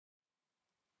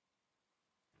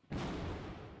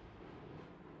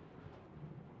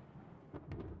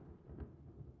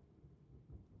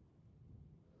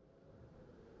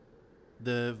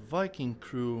The Viking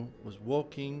crew was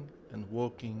walking and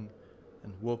walking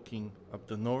and walking up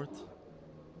the north,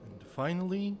 and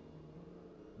finally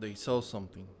they saw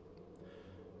something.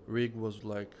 Rig was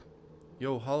like,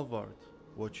 "Yo, Halvard,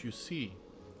 what you see?"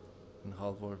 And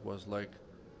Halvard was like,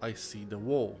 "I see the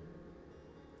wall."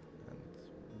 And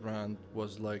Brand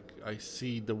was like, "I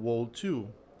see the wall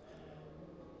too."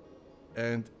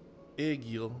 And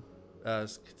Egil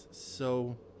asked,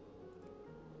 "So,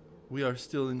 we are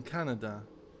still in Canada?"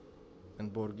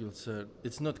 And Borgil said,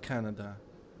 "It's not Canada,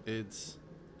 it's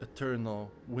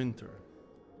eternal winter."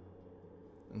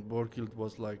 And Borgil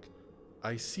was like,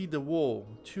 "I see the wall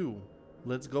too,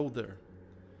 let's go there."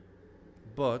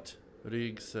 But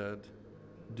Rig said,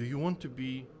 "Do you want to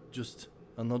be just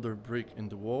another brick in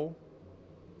the wall?"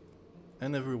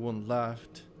 And everyone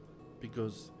laughed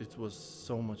because it was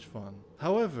so much fun.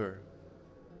 However,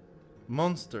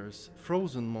 monsters,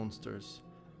 frozen monsters,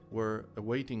 were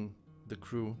awaiting the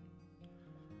crew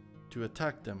to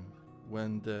attack them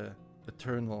when the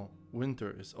eternal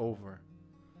winter is over.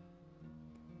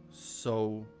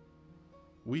 So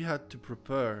we had to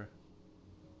prepare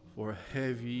for a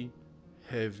heavy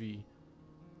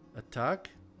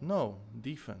attack? No,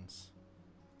 defense.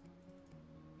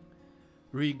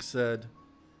 Rig said,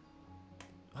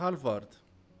 "Halvard,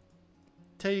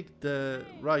 take the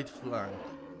right flank.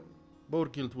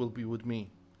 Borghild will be with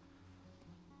me."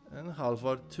 And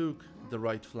Halvard took the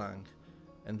right flank,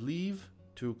 and Leave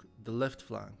took the left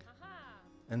flank.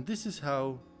 And this is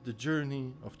how the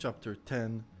journey of chapter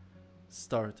 10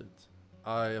 started.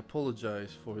 I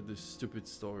apologize for this stupid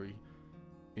story,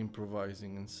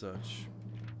 improvising and such.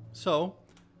 So,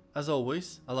 as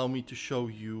always, allow me to show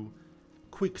you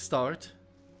quick start,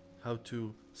 how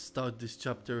to start this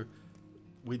chapter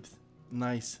with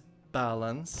nice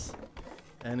balance.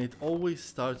 And it always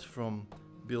starts from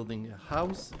building a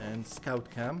house and scout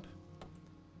camp.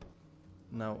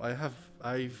 Now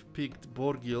I've picked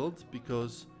Borghild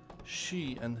because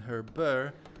she and her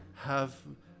bear have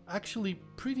actually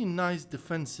pretty nice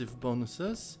defensive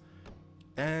bonuses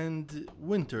and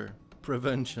winter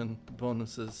prevention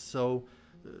bonuses, so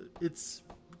it's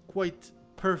quite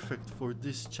perfect for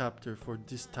this chapter, for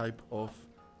this type of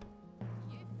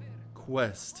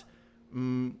quest.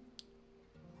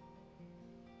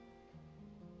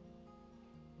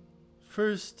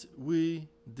 First we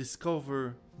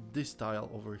discover this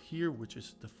tile over here, which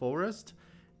is the forest,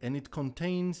 and it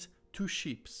contains 2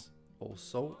 sheep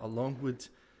also, along with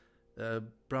a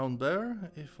brown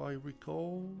bear, if I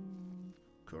recall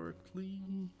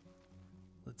correctly.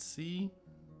 Let's see.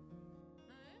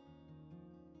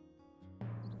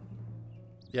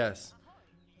 Yes.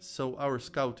 So our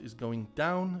scout is going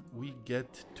down. We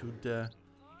get to the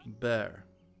bear.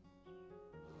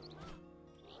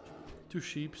 2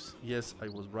 sheep. Yes, I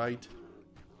was right.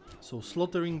 So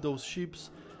slaughtering those sheep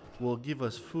will give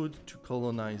us food to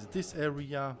colonize this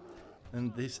area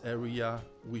and this area,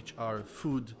 which are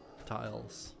food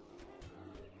tiles.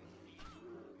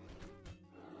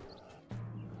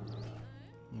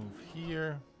 Move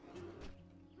here.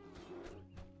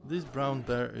 This brown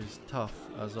bear is tough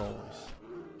as always.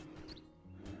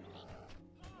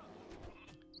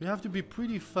 We have to be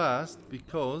pretty fast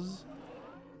because...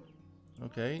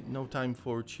 Okay, no time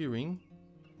for cheering.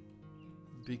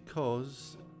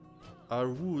 Because our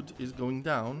wood is going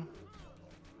down.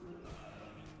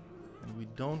 And we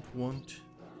don't want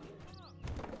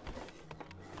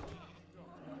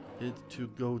it to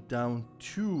go down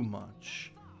too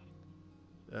much.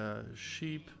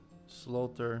 Sheep,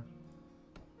 slaughter,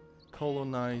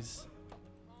 colonize.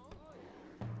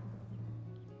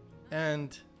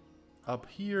 And up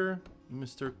here,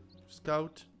 Mr.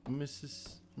 Scout, Miss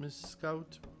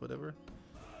Scout,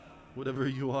 whatever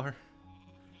you are.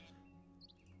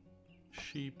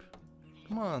 Sheep,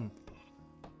 come on.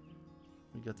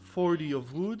 We got 40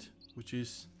 of wood, which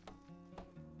is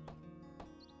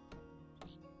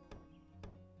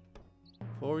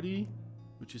 40,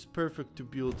 which is perfect to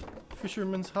build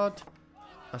fisherman's hut,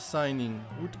 assigning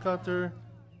woodcutter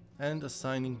and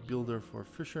assigning builder for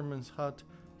fisherman's hut.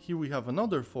 Here we have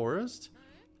another forest,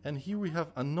 and here we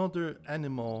have another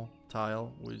animal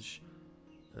tile, which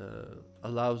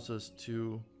allows us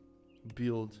to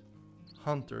build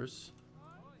hunters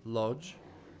lodge.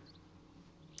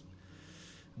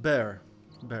 Bear,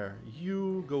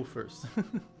 you go first.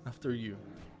 After you.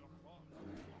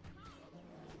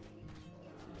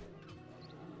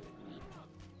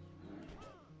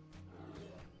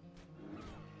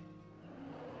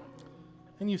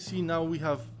 And you see now we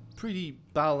have pretty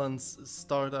balanced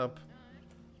startup.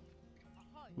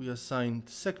 We assigned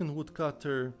second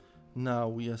woodcutter. Now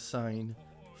we assign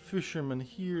fisherman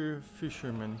here,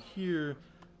 fisherman here.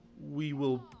 We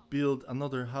will build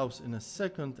another house in a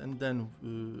second, and then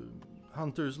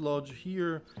hunter's lodge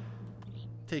here.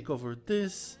 Take over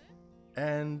this,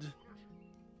 and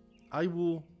I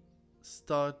will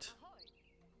start.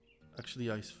 Actually,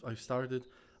 I've started.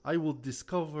 I will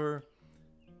discover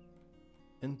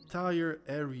entire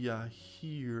area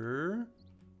here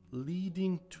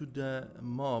leading to the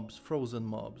mobs, frozen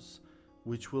mobs,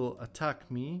 which will attack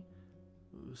me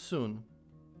soon.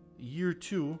 Year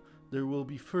 2, there will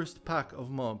be first pack of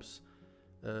mobs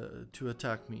to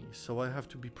attack me, so I have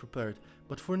to be prepared.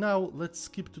 But for now, let's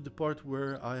skip to the part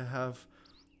where I have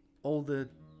all the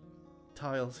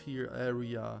tiles here,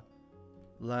 area,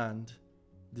 land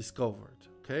discovered,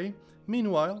 okay?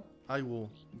 Meanwhile, I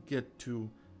will get to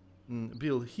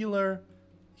build healer,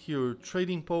 here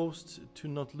trading posts to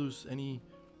not lose any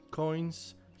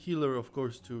coins, healer of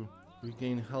course to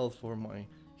regain health for my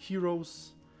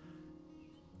heroes,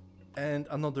 and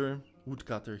another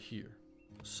woodcutter here.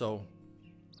 So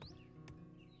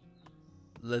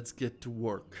let's get to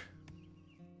work.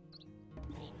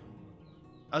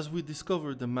 As we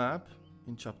discover the map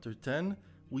in chapter 10,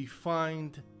 we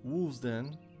find wolves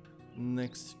den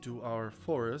next to our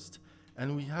forest,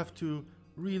 and we have to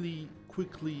really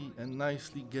quickly and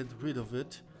nicely get rid of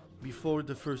it before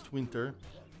the first winter.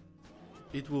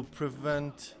 It will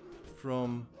prevent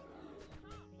from,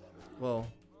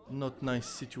 well, not nice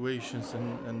situations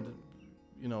and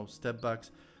you know, step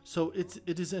backs. So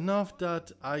it is enough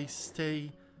that I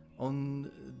stay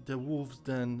on the wolves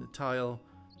den tile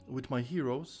with my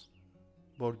heroes,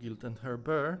 Borghild and her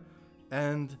bear,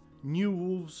 and new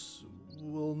wolves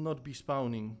will not be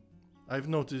spawning. I've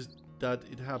noticed that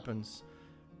it happens.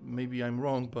 Maybe I'm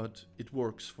wrong, but it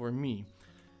works for me.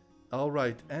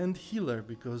 Alright, and healer,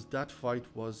 because that fight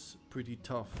was pretty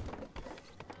tough.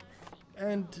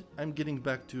 And I'm getting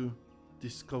back to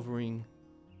discovering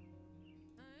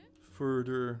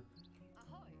further,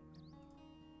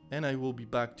 and I will be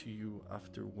back to you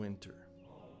after winter.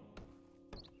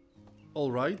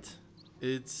 Alright,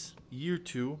 it's year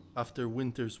 2 after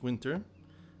winter's winter.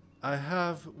 I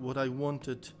have what I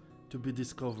wanted to be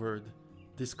discovered.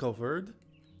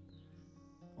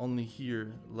 Only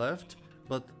here left,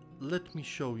 but let me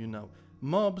show you now.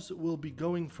 Mobs will be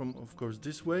going from, of course,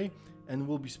 this way, and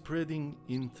will be spreading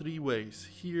in 3 ways: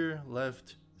 here,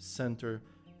 left, center,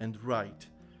 and right.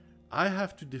 I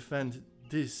have to defend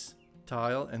this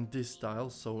tile and this tile,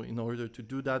 so in order to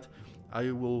do that,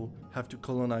 I will have to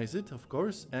colonize it, of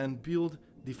course, and build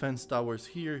defense towers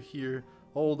here, here,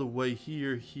 all the way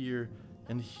here, here,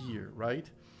 and here, right?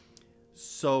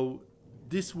 So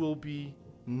this will be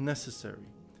necessary,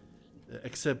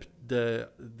 except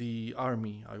the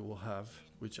army I will have,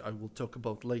 which I will talk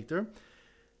about later.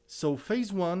 So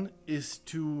phase 1 is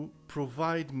to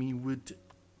provide me with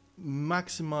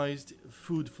maximized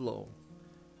food flow.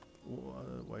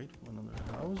 Wait, another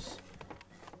house.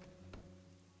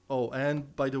 Oh,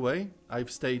 and by the way, I've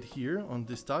stayed here on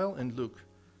this tile, and look,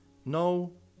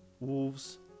 no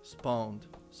wolves spawned,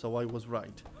 so I was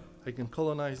right. I can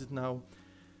colonize it now.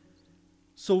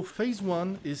 So phase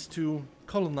 1 is to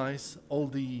colonize all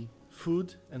the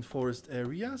food and forest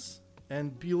areas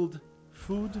and build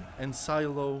food and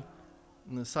silos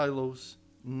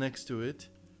next to it.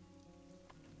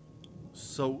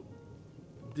 So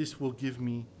this will give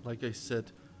me, like I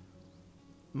said,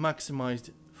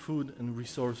 maximized food and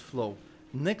resource flow.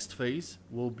 Next phase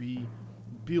will be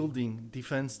building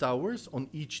defense towers on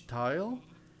each tile,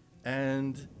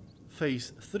 and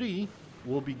phase 3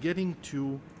 will be getting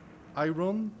to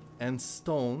iron and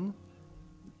stone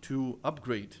to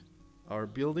upgrade our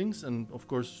buildings and of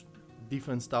course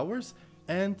defense towers,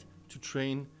 and to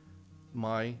train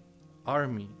my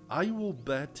army. I will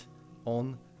bet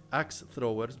on axe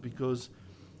throwers because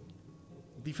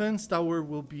defense tower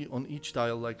will be on each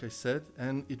tile, like I said,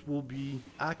 and it will be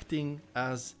acting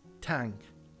as tank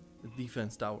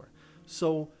defense tower.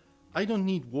 So I don't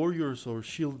need warriors or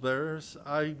shield bearers.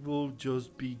 I will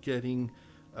just be getting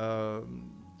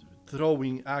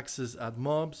throwing axes at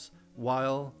mobs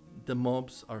while the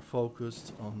mobs are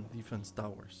focused on defense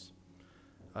towers.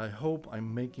 I hope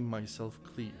I'm making myself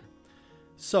clear.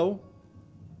 So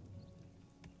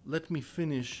let me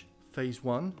finish phase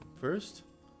 1 first.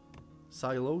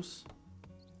 Silos.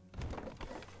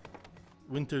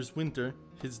 Winter's winter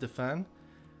hits the fan.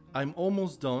 I'm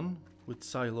almost done with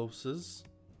siloses.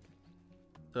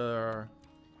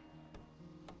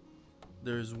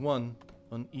 There's one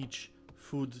on each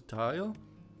food tile.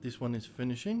 This one is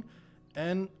finishing,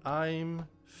 and I'm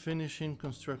finishing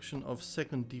construction of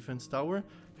second defense tower.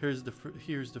 Here's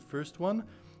the first one.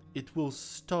 It will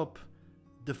stop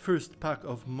the first pack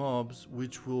of mobs,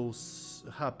 which will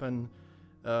happen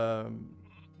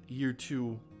year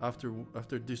 2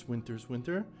 after this winter's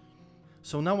winter.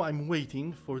 So now I'm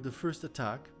waiting for the first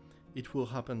attack. It will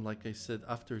happen, like I said,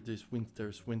 after this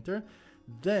winter's winter.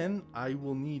 Then I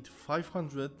will need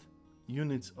 500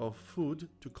 units of food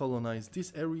to colonize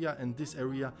this area and this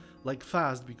area, like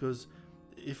fast, because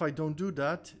if I don't do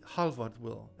that, Halvard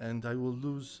will, and I will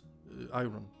lose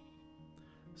iron.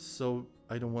 So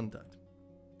I don't want that.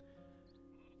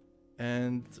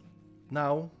 And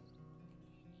now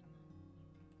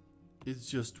it's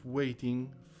just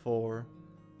waiting for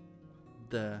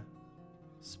the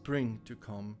spring to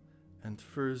come, and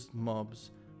first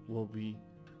mobs will be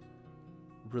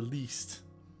released.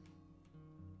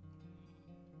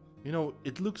 You know,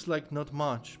 it looks like not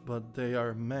much, but they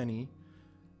are many,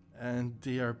 and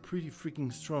they are pretty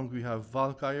freaking strong. We have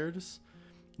Valkyrs,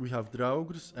 we have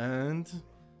Draugrs, and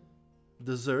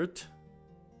desert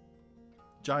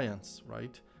giants,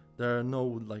 right? There are no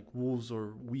like wolves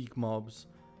or weak mobs.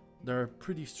 They're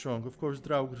pretty strong. Of course,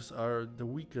 Draugrs are the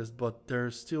weakest, but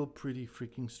they're still pretty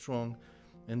freaking strong,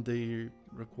 and they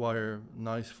require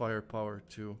nice firepower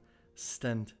to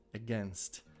stand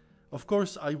against. Of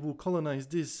course, I will colonize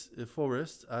this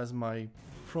forest as my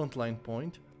frontline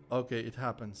point. Okay, it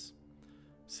happens.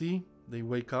 See, they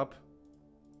wake up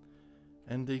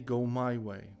and they go my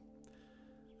way.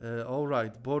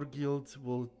 Alright, Borghild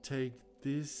will take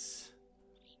this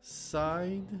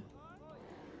side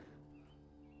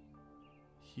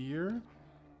here.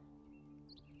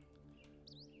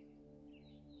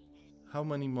 How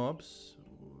many mobs?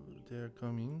 They're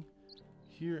coming.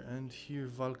 Here and here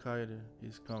Valkyrie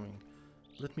is coming.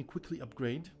 Let me quickly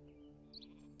upgrade.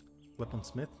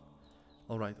 Weaponsmith.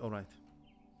 Alright, alright.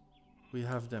 We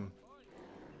have them.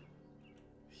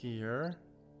 Here.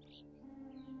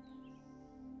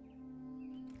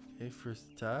 Okay,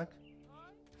 first attack.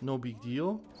 No big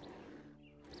deal.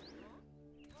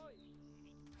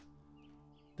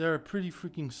 They're pretty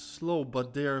freaking slow,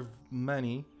 but they are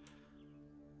many.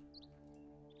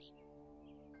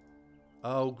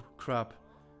 Oh crap.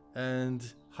 And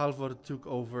Halvard took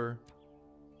over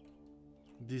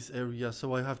this area,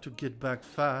 so I have to get back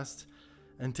fast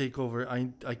and take over.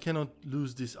 I cannot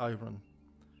lose this iron.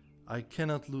 I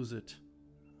cannot lose it.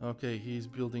 Okay, he's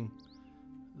building.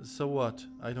 So what?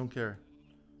 I don't care.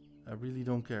 I really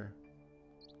don't care.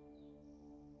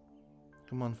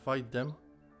 Come on, fight them.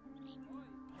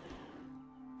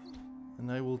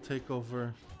 And I will take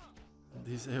over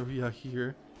this area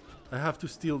here. I have to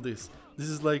steal this. This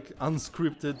is like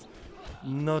unscripted,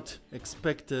 not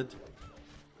expected.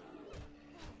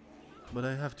 But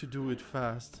I have to do it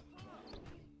fast.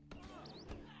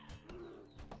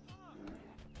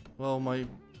 Well, my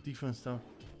defense now.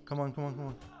 Come on, come on, come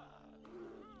on.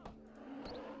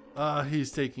 Ah,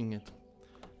 he's taking it.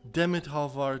 Damn it,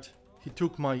 Halvard. He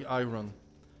took my iron.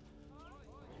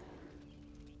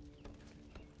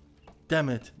 Damn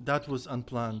it, that was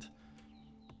unplanned.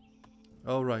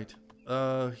 Alright.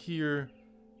 Here,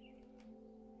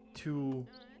 2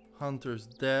 hunters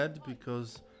dead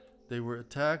because they were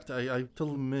attacked. I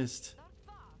totally missed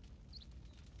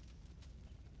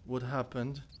what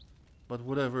happened. But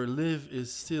whatever, Liv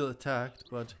is still attacked,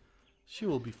 but she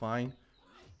will be fine.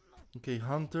 Okay,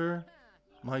 Hunter.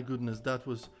 My goodness, that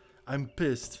was... I'm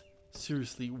pissed.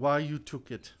 Seriously, why you took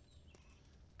it?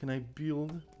 Can I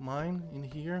build mine in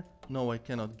here? No, I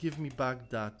cannot. Give me back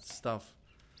that stuff.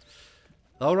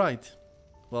 Alright.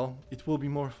 Well, it will be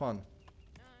more fun.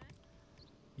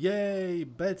 Yay!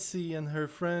 Betsy and her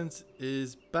friends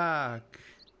is back.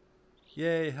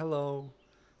 Yay, hello.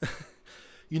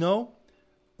 You know,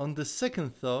 on the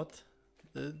second thought,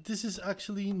 this is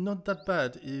actually not that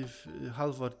bad if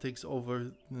Halvard takes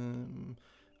over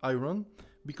Iron,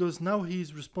 because now he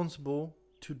is responsible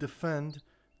to defend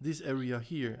this area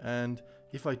here, and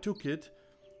if I took it,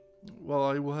 well,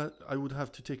 I would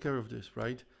have to take care of this,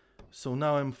 right? So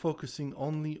now I'm focusing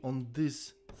only on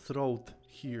this throat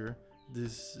here,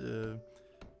 this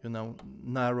you know,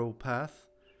 narrow path.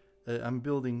 I'm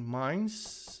building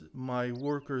mines. My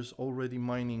workers already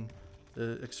mining,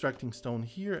 extracting stone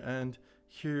here, and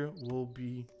here will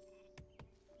be...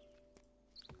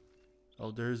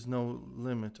 Oh, there is no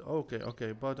limit. Okay,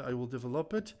 okay, but I will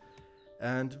develop it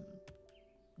and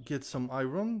get some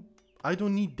iron. I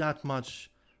don't need that much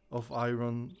of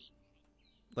iron.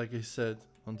 Like I said,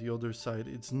 on the other side,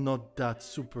 it's not that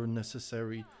super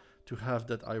necessary to have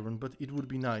that iron, but it would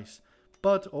be nice.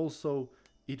 But also,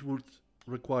 it would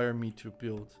require me to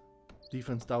build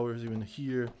defense towers even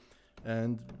here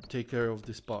and take care of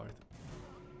this part.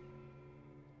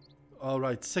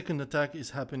 Alright, second attack is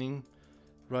happening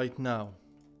right now.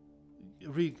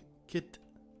 Kit,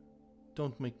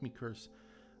 don't make me curse.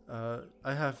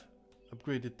 I have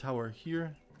upgraded tower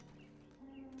here.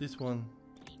 This one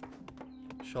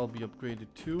shall be upgraded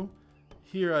too.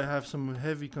 Here I have some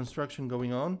heavy construction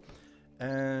going on.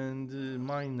 And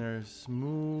miners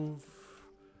move.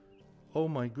 Oh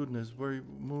my goodness, where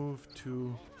move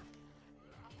to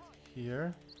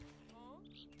here?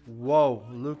 Whoa,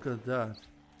 look at that.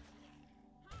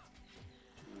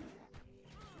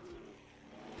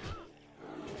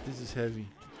 This is heavy,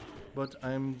 but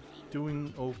I'm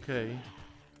doing okay.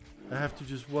 I have to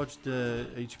just watch the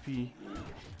HP.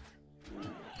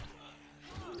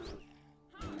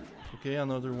 Okay,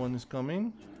 another one is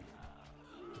coming.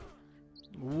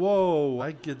 Whoa,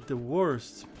 I get the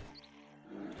worst.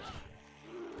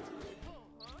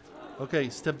 Okay,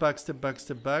 step back, step back,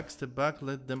 step back, step back.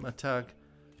 Let them attack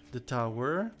the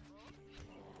tower.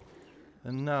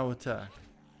 And now attack.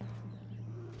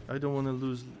 I don't want to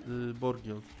lose the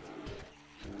Borgild.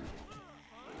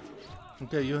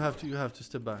 Okay, you have to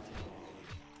step back.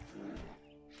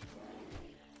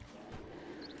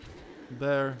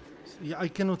 Bear. Yeah, I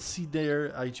cannot see their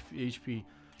HP.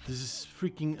 This is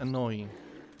freaking annoying.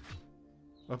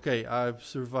 Okay, I've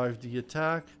survived the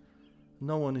attack.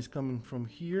 No one is coming from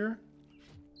here.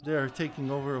 They are taking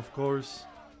over, of course.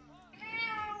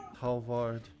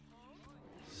 Halvard.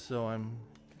 So I'm...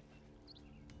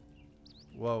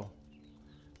 Wow.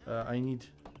 I need...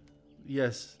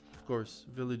 Yes, of course,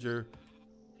 villager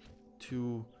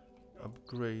to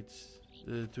upgrade,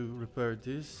 to repair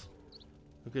this.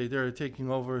 Okay, they are taking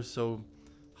over, so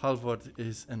Halvard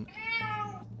is an...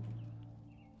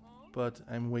 But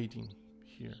I'm waiting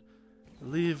here.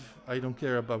 Leave, I don't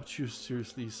care about you,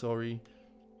 seriously, sorry.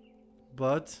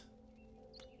 But,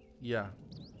 yeah,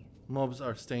 mobs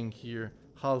are staying here.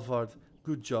 Halvard,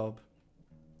 good job.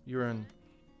 You're an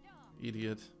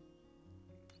idiot.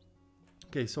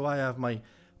 Okay, so I have my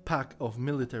pack of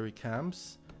military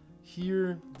camps.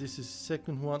 Here, this is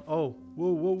second one. Oh,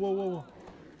 whoa, whoa, whoa, whoa.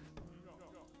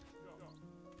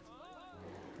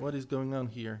 What is going on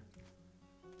here?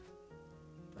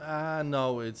 Ah,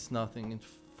 no, it's nothing. It's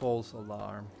false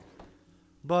alarm.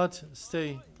 But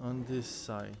stay on this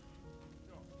side.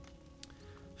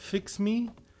 Fix me.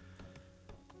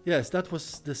 Yes, that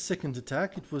was the second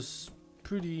attack. It was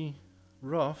pretty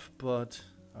rough, but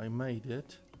I made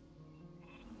it.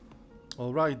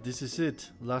 Alright, this is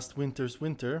it. Last winter's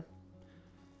winter.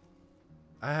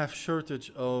 I have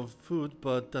shortage of food,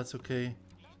 but that's okay.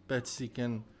 Betsy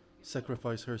can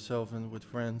sacrifice herself and with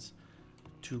friends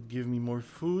to give me more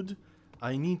food.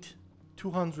 I need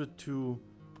 200 to...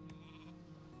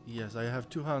 Yes, I have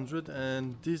 200,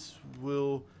 and this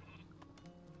will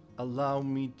allow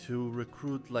me to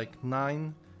recruit like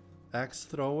 9 axe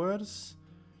throwers.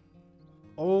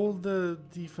 All the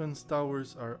defense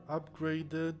towers are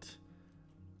upgraded.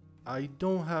 I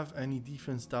don't have any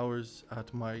defense towers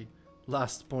at my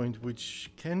last point, which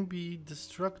can be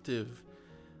destructive.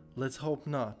 Let's hope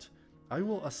not. I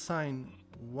will assign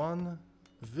one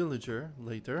villager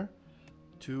later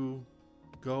to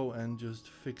go and just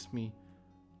fix me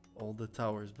all the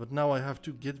towers. But now I have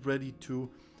to get ready to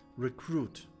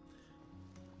recruit.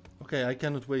 Okay, I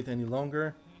cannot wait any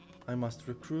longer. I must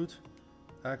recruit.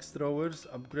 Axe throwers,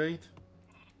 upgrade.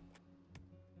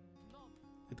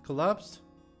 It collapsed?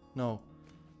 No.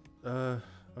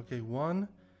 Okay, one.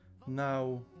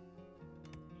 Now,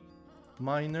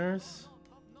 miners.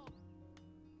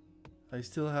 I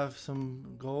still have some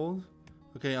gold.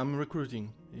 Okay, I'm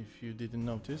recruiting, if you didn't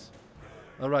notice.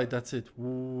 Alright, that's it.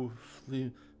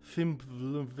 Winter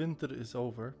is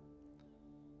over.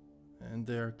 And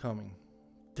they are coming.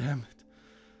 Damn it.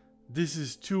 This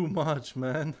is too much,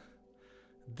 man.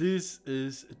 This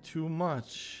is too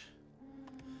much.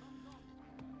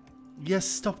 Yes,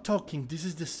 stop talking. This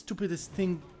is the stupidest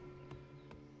thing.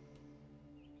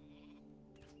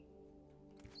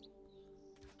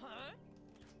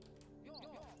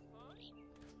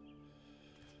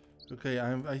 Okay,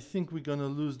 I think we're gonna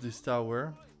lose this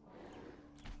tower.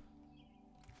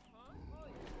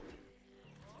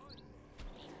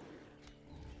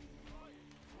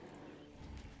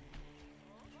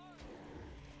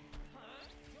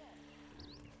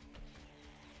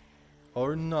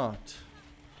 Or not.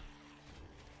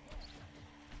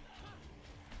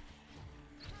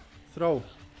 Throw.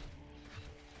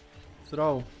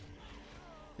 Throw.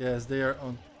 Yes, they are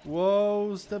on.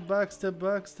 Whoa, step back, step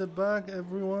back, step back,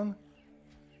 everyone.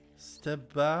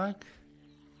 Step back.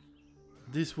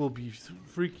 This will be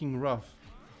freaking rough.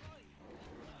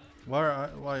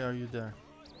 Why are you there?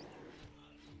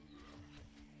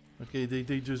 Okay,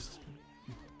 they just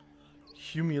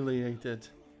humiliated.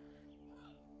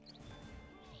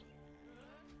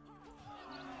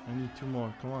 I need 2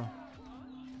 more, come on.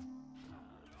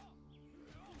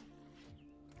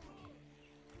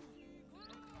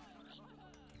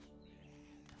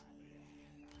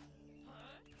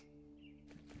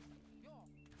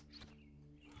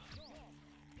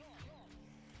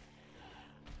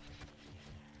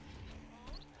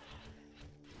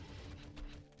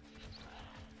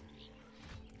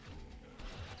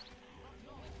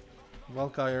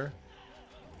 Valkyrie.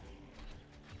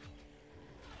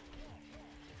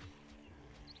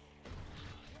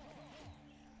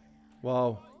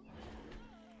 Wow.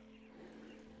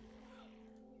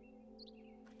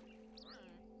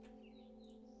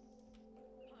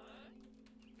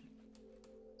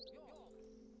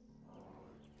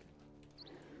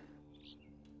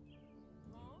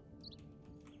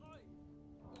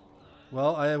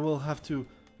 Well, I will have to...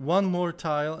 One more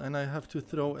tile and I have to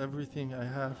throw everything I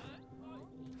have.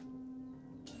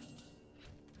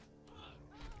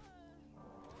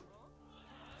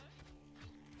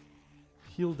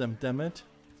 Heal them, damn it.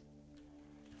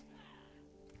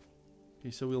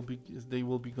 Okay, so they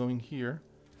will be going here.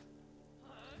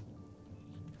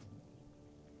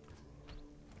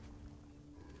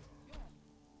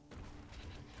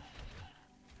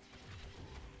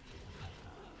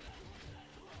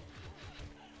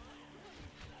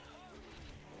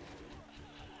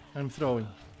 I'm throwing.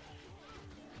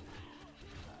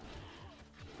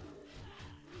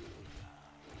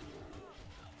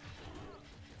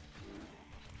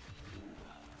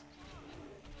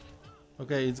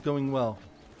 Okay, it's going well.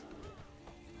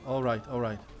 Alright,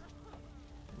 alright.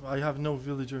 I have no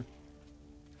villager.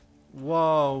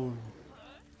 Wow.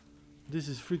 This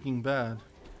is freaking bad.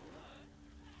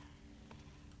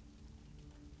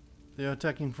 They are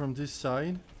attacking from this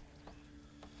side.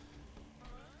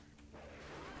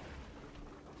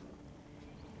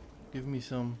 Give me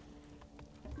some.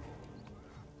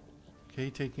 Okay,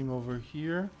 taking over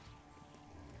here.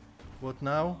 What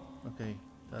now? Okay,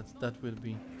 that will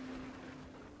be.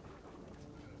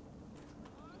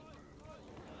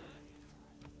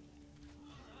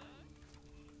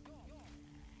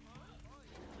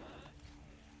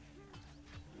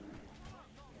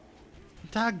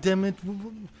 Attack, damn it!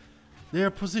 They are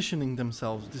positioning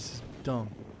themselves. This is dumb.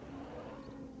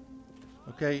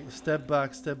 Okay, step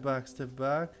back, step back, step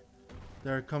back.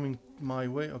 They are coming my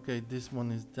way. Okay, this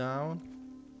one is down.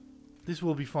 This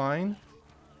will be fine.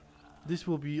 This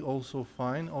will be also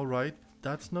fine. Alright,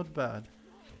 that's not bad.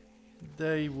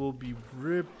 They will be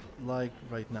ripped like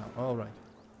right now. Alright.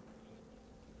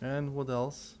 And what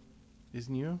else is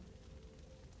new?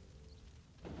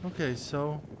 Okay,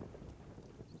 so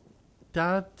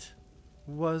that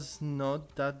was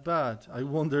not that bad. I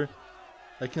wonder,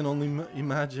 I can only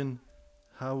imagine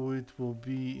how it will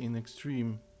be in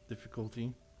extreme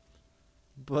difficulty.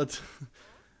 But,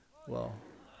 well,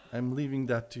 I'm leaving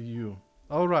that to you.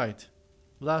 Alright,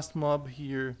 last mob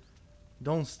here.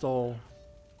 Don't stall.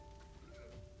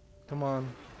 Come on.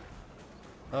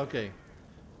 Okay.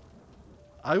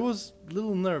 I was a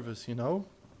little nervous, you know,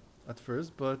 at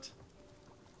first, but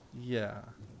yeah.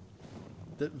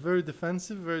 Very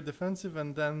defensive,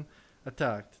 and then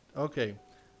attacked. Okay,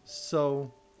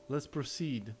 so let's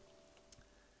proceed.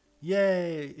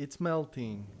 Yay, it's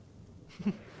melting.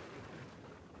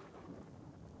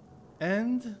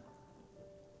 And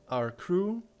our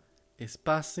crew is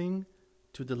passing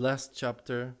to the last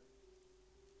chapter,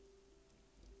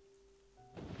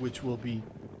 which will be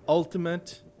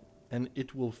ultimate, and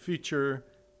it will feature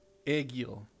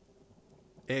Egil.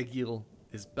 Egil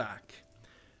is back.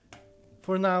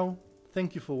 For now,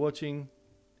 thank you for watching.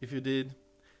 If you did,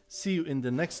 see you in the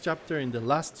next chapter, in the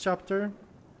last chapter,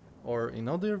 or in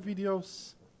other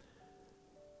videos.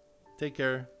 Take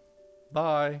care.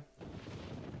 Bye.